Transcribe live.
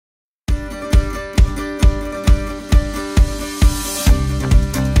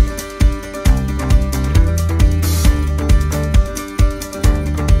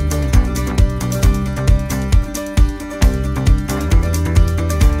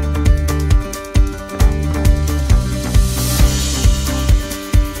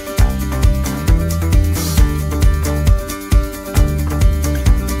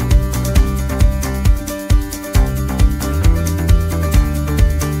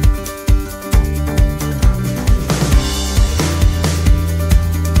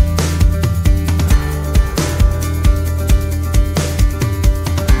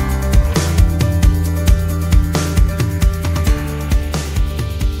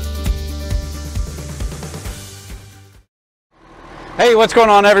Hey, what's going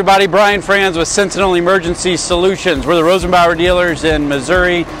on everybody? Franz with Sentinel Emergency Solutions. We're the Rosenbauer dealers in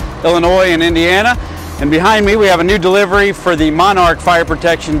Missouri, Illinois, and Indiana. And behind me we have a new delivery for the Monarch Fire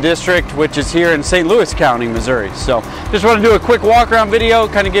Protection District, which is here in St. Louis County, Missouri. So just want to do a quick walk around video,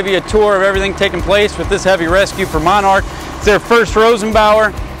 kind of give you a tour of everything taking place with this heavy rescue for Monarch. It's their first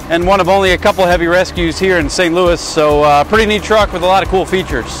Rosenbauer and one of only a couple heavy rescues here in St. Louis. So pretty neat truck with a lot of cool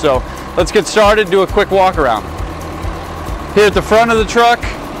features. So let's get started, do a quick walk around. Here at the front of the truck,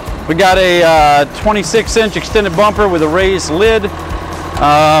 we got a 26-inch extended bumper with a raised lid. They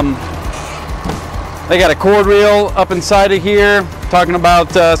got a cord reel up inside of here, talking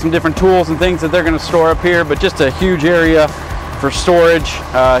about some different tools and things that they're going to store up here, but just a huge area for storage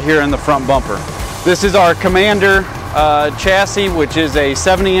here in the front bumper. This is our Commander chassis, which is a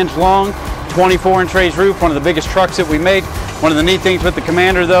 70-inch long, 24-inch raised roof, one of the biggest trucks that we make. One of the neat things with the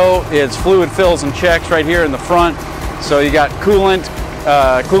Commander, though, is fluid fills and checks right here in the front. So you got coolant,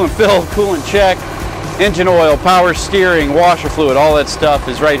 coolant fill, coolant check, engine oil, power steering, washer fluid, all that stuff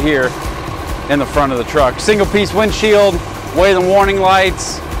is right here in the front of the truck. Single piece windshield, wave and warning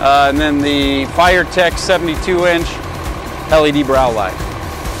lights, and then the FireTech 72-inch LED brow light.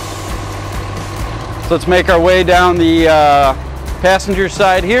 So let's make our way down the passenger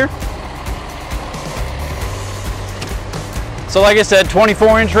side here. So like I said,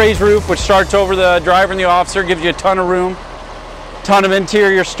 24-inch raised roof, which starts over the driver and the officer, gives you a ton of room, ton of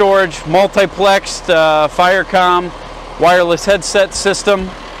interior storage, multiplexed Firecom wireless headset system,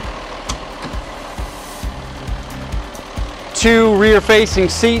 2 rear-facing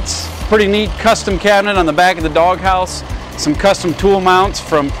seats, pretty neat custom cabinet on the back of the doghouse, some custom tool mounts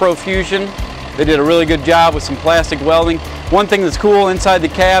from Profusion. They did a really good job with some plastic welding. One thing that's cool inside the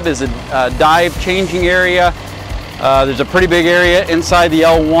cab is a dive changing area. There's a pretty big area inside the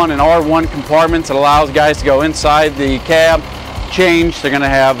L1 and R1 compartments that allows guys to go inside the cab, change. They're going to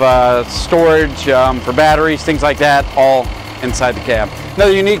have storage for batteries, things like that, all inside the cab.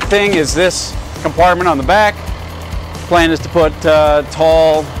 Another unique thing is this compartment on the back. Plan is to put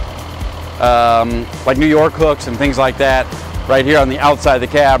tall, like New York hooks and things like that right here on the outside of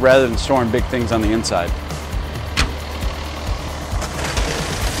the cab rather than storing big things on the inside.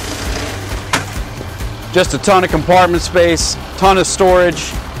 Just a ton of compartment space, ton of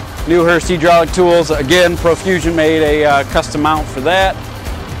storage, new Hurst hydraulic tools. Again, Profusion made a custom mount for that.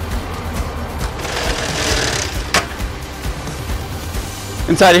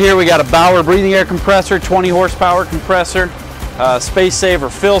 Inside of here we got a Bauer breathing air compressor, 20 horsepower compressor, space saver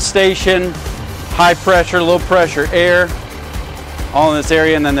fill station, high pressure, low pressure air, all in this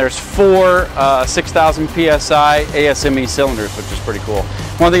area. And then there's 4 6,000 PSI ASME cylinders, which is pretty cool.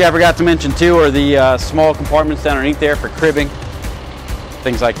 One thing I forgot to mention too are the small compartments down underneath there for cribbing,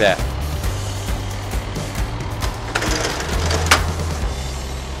 things like that.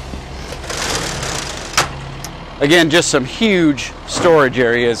 Again, just some huge storage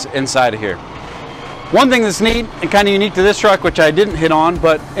areas inside of here. One thing that's neat and kind of unique to this truck, which I didn't hit on,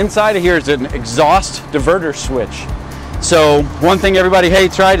 but inside of here is an exhaust diverter switch. So one thing everybody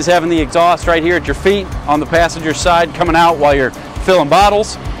hates, right, is having the exhaust right here at your feet on the passenger side coming out while you're filling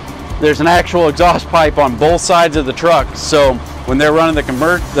bottles. There's an actual exhaust pipe on both sides of the truck. So when they're running the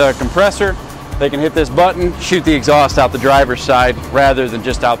compressor, they can hit this button, shoot the exhaust out the driver's side rather than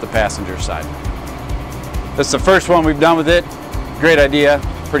just out the passenger side. This is the first one we've done with it. Great idea,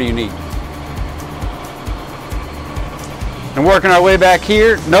 pretty unique. And working our way back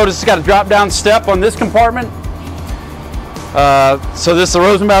here, notice it's got a drop down step on this compartment. So this is the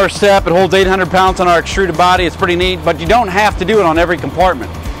Rosenbauer step. It holds 800 pounds on our extruded body. It's pretty neat, but you don't have to do it on every compartment.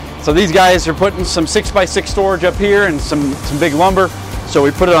 So these guys are putting some 6x6 storage up here and some big lumber. So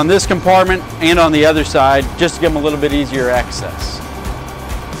we put it on this compartment and on the other side just to give them a little bit easier access.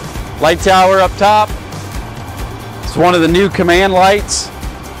 Light tower up top. It's one of the new command lights.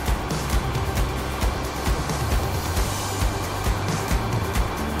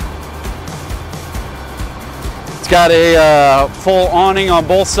 Got a full awning on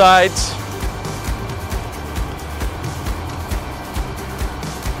both sides.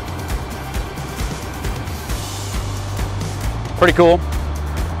 Pretty cool.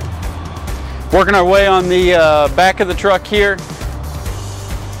 Working our way on the back of the truck here.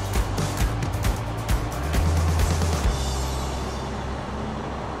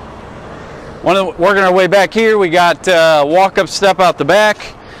 Working our way back here, we got walk-up step out the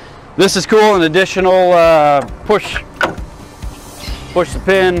back. This is cool, an additional push the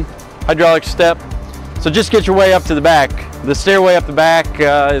pin, hydraulic step. So just get your way up to the back. The stairway up the back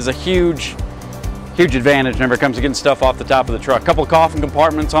is a huge advantage whenever it comes to getting stuff off the top of the truck. A couple of coffin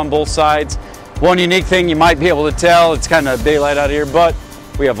compartments on both sides. One unique thing you might be able to tell, it's kind of daylight out here, but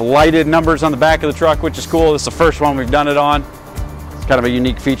we have lighted numbers on the back of the truck, which is cool. This is the first one we've done it on. It's kind of a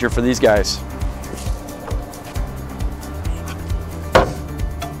unique feature for these guys.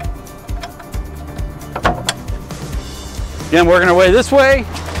 Again, working our way this way.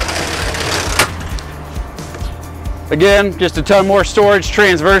 Again, just a ton more storage,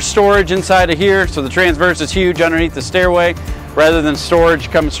 transverse storage inside of here. So the transverse is huge underneath the stairway rather than storage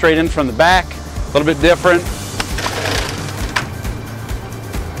coming straight in from the back. A little bit different.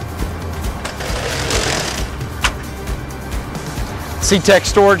 C-Tech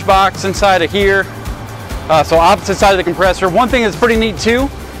storage box inside of here. So opposite side of the compressor. One thing that's pretty neat too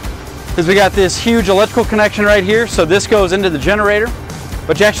is we got this huge electrical connection right here. So this goes into the generator,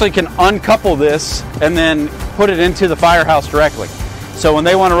 but you actually can uncouple this and then put it into the firehouse directly. So when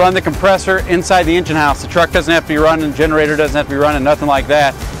they want to run the compressor inside the engine house, the truck doesn't have to be running, the generator doesn't have to be running, nothing like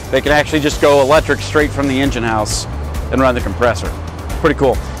that. They can actually just go electric straight from the engine house and run the compressor. Pretty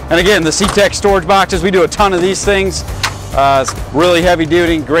cool. And again, the C-Tech storage boxes, we do a ton of these things. It's really heavy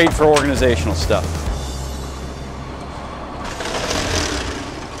duty, great for organizational stuff.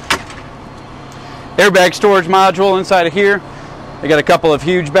 Airbag storage module inside of here. They got a couple of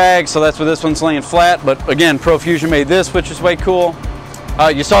huge bags, so that's where this one's laying flat. But again, Profusion made this, which is way cool.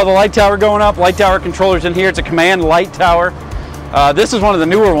 You saw the light tower going up. Light tower controllers in here. It's a command light tower. This is one of the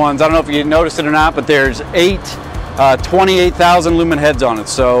newer ones. I don't know if you noticed it or not, but there's 8 28,000 lumen heads on it.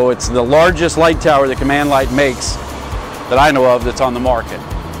 So it's the largest light tower that Command Light makes that I know of that's on the market.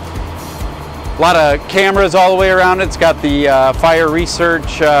 A lot of cameras all the way around it. It's got the fire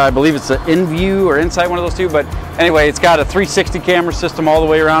research, I believe it's the InView or Insight, one of those two. But anyway, it's got a 360 camera system all the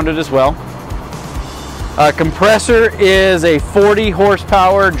way around it as well. Compressor is a 40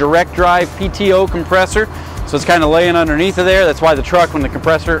 horsepower direct drive PTO compressor. So it's kind of laying underneath of there. That's why the truck, when the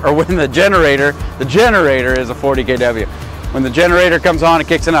compressor, or when the generator is a 40 kW. When the generator comes on, it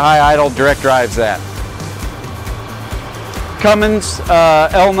kicks into high idle, direct drives that. Cummins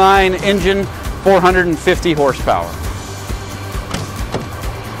L9 engine, 450 horsepower.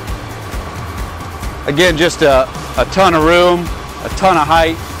 Again, just a ton of room, a ton of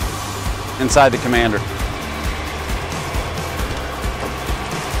height inside the Commander.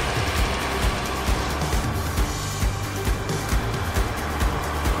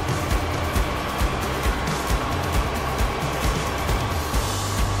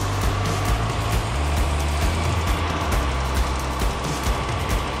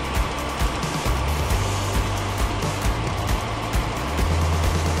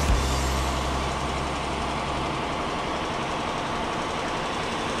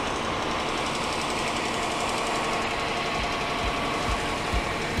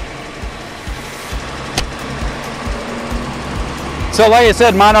 So like I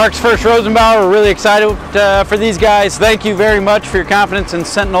said, Monarch's first Rosenbauer. We're really excited for these guys. Thank you very much for your confidence in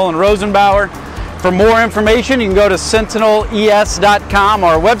Sentinel and Rosenbauer. For more information, you can go to SENTINELES.com,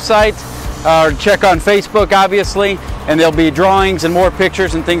 our website, or check on Facebook, obviously, and there'll be drawings and more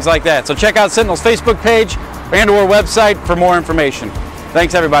pictures and things like that. So check out Sentinel's Facebook page and or website for more information.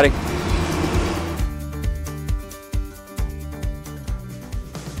 Thanks, everybody.